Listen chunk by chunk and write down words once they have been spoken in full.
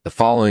The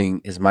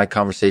following is my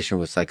conversation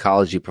with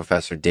psychology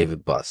professor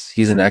David Buss.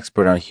 He's an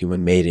expert on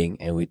human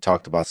mating, and we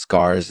talked about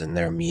scars and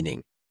their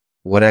meaning,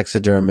 what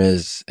Exoderm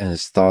is, and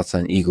his thoughts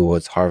on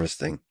Eaglewoods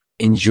harvesting.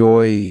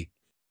 Enjoy.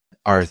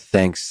 Our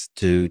thanks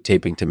to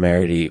Taping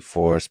Temerity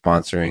for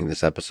sponsoring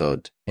this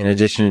episode. In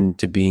addition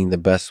to being the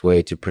best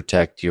way to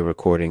protect your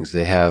recordings,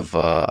 they have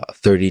a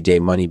 30-day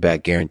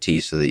money-back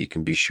guarantee so that you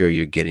can be sure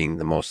you're getting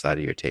the most out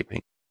of your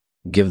taping.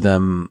 Give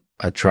them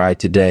a try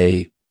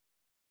today.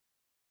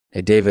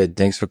 Hey, David,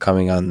 thanks for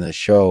coming on the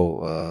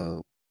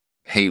show.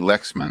 Hey,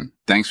 Lexman,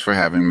 thanks for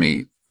having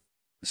me.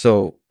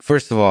 So,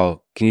 first of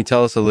all, can you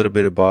tell us a little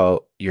bit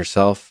about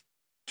yourself?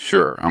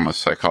 Sure. I'm a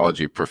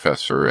psychology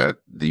professor at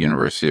the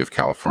University of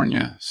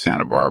California,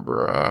 Santa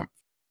Barbara.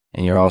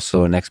 And you're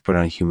also an expert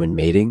on human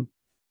mating?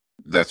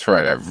 That's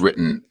right. I've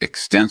written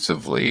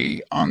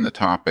extensively on the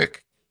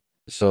topic.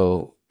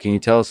 So, can you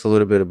tell us a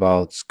little bit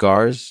about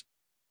scars?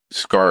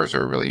 Scars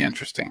are really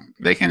interesting.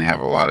 They can have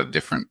a lot of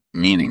different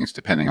meanings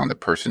depending on the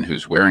person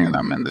who's wearing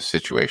them and the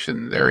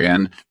situation they're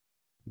in.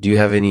 Do you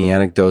have any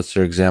anecdotes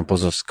or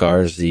examples of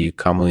scars that you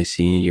commonly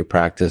see in your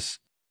practice?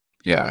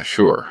 Yeah,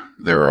 sure.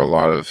 There are a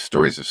lot of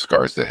stories of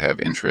scars that have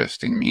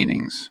interesting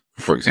meanings.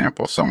 For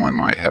example, someone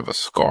might have a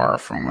scar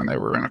from when they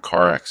were in a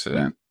car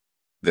accident.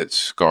 That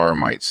scar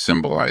might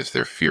symbolize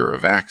their fear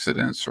of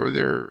accidents or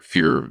their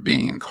fear of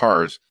being in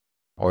cars.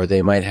 Or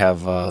they might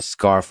have a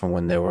scar from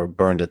when they were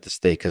burned at the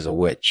stake as a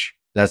witch.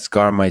 That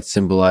scar might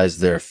symbolize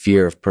their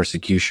fear of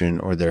persecution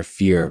or their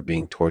fear of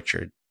being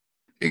tortured.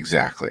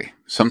 Exactly.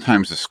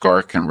 Sometimes the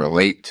scar can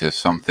relate to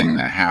something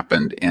that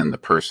happened in the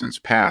person's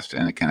past,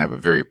 and it can have a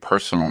very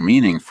personal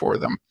meaning for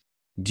them.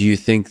 Do you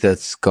think that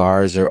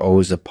scars are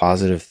always a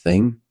positive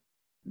thing?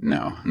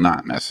 No,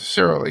 not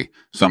necessarily.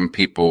 Some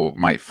people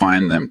might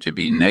find them to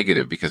be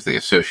negative because they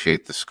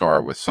associate the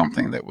scar with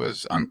something that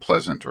was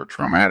unpleasant or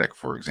traumatic,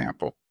 for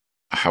example.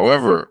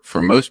 However,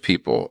 for most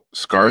people,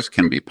 scars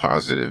can be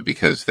positive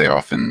because they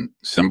often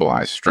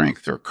symbolize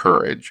strength or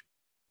courage.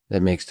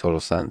 That makes total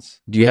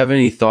sense. Do you have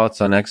any thoughts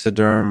on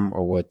Exoderm,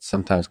 or what's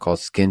sometimes called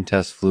skin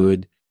test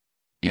fluid?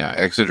 Yeah,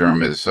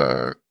 Exoderm is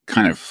a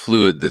kind of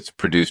fluid that's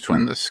produced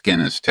when the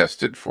skin is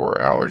tested for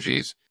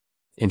allergies.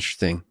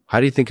 Interesting. How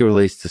do you think it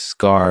relates to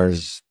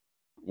scars?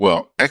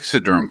 Well,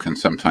 Exoderm can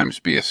sometimes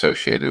be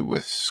associated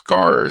with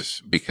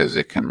scars because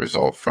it can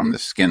result from the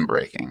skin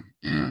breaking.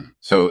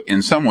 So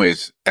in some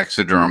ways,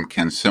 Exoderm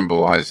can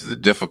symbolize the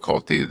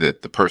difficulty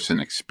that the person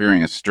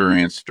experienced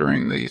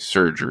during the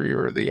surgery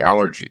or the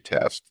allergy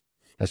test.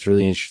 That's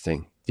really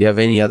interesting. Do you have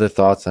any other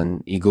thoughts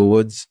on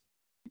Eaglewoods?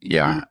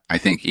 Yeah, I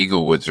think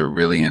Eaglewoods are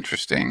really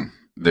interesting.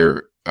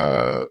 They're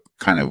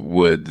kind of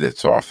wood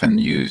that's often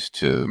used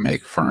to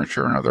make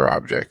furniture and other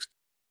objects.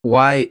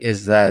 Why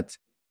is that?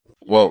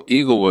 Well,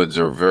 Eaglewoods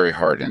are very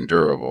hard and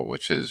durable,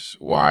 which is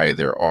why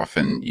they're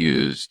often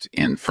used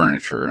in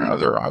furniture and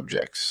other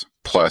objects.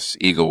 Plus,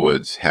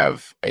 Eaglewoods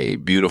have a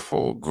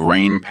beautiful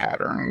grain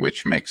pattern,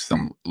 which makes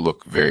them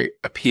look very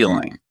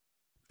appealing.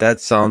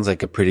 That sounds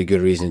like a pretty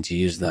good reason to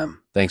use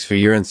them. Thanks for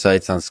your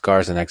insights on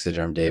scars and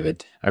Exoderm,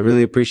 David. I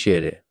really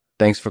appreciate it.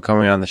 Thanks for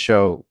coming on the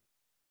show.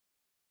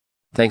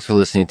 Thanks for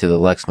listening to the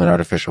Lexman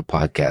Artificial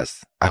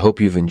Podcast. I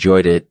hope you've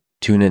enjoyed it.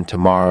 Tune in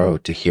tomorrow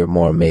to hear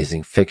more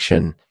amazing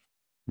fiction.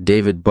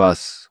 David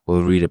Buss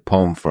will read a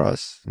poem for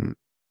us.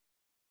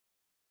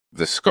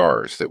 The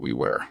scars that we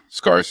wear.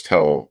 Scars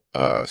tell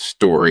a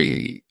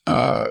story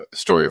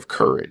of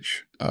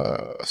courage,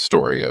 a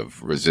story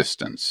of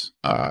resistance,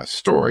 a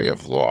story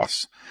of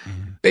loss.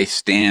 Mm-hmm. They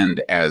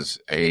stand as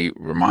a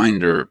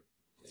reminder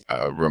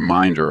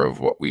of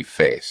what we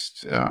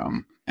faced.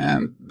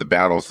 And the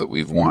battles that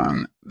we've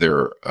won,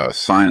 they're a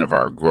sign of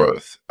our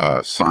growth,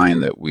 a sign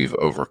that we've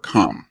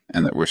overcome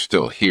and that we're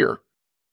still here.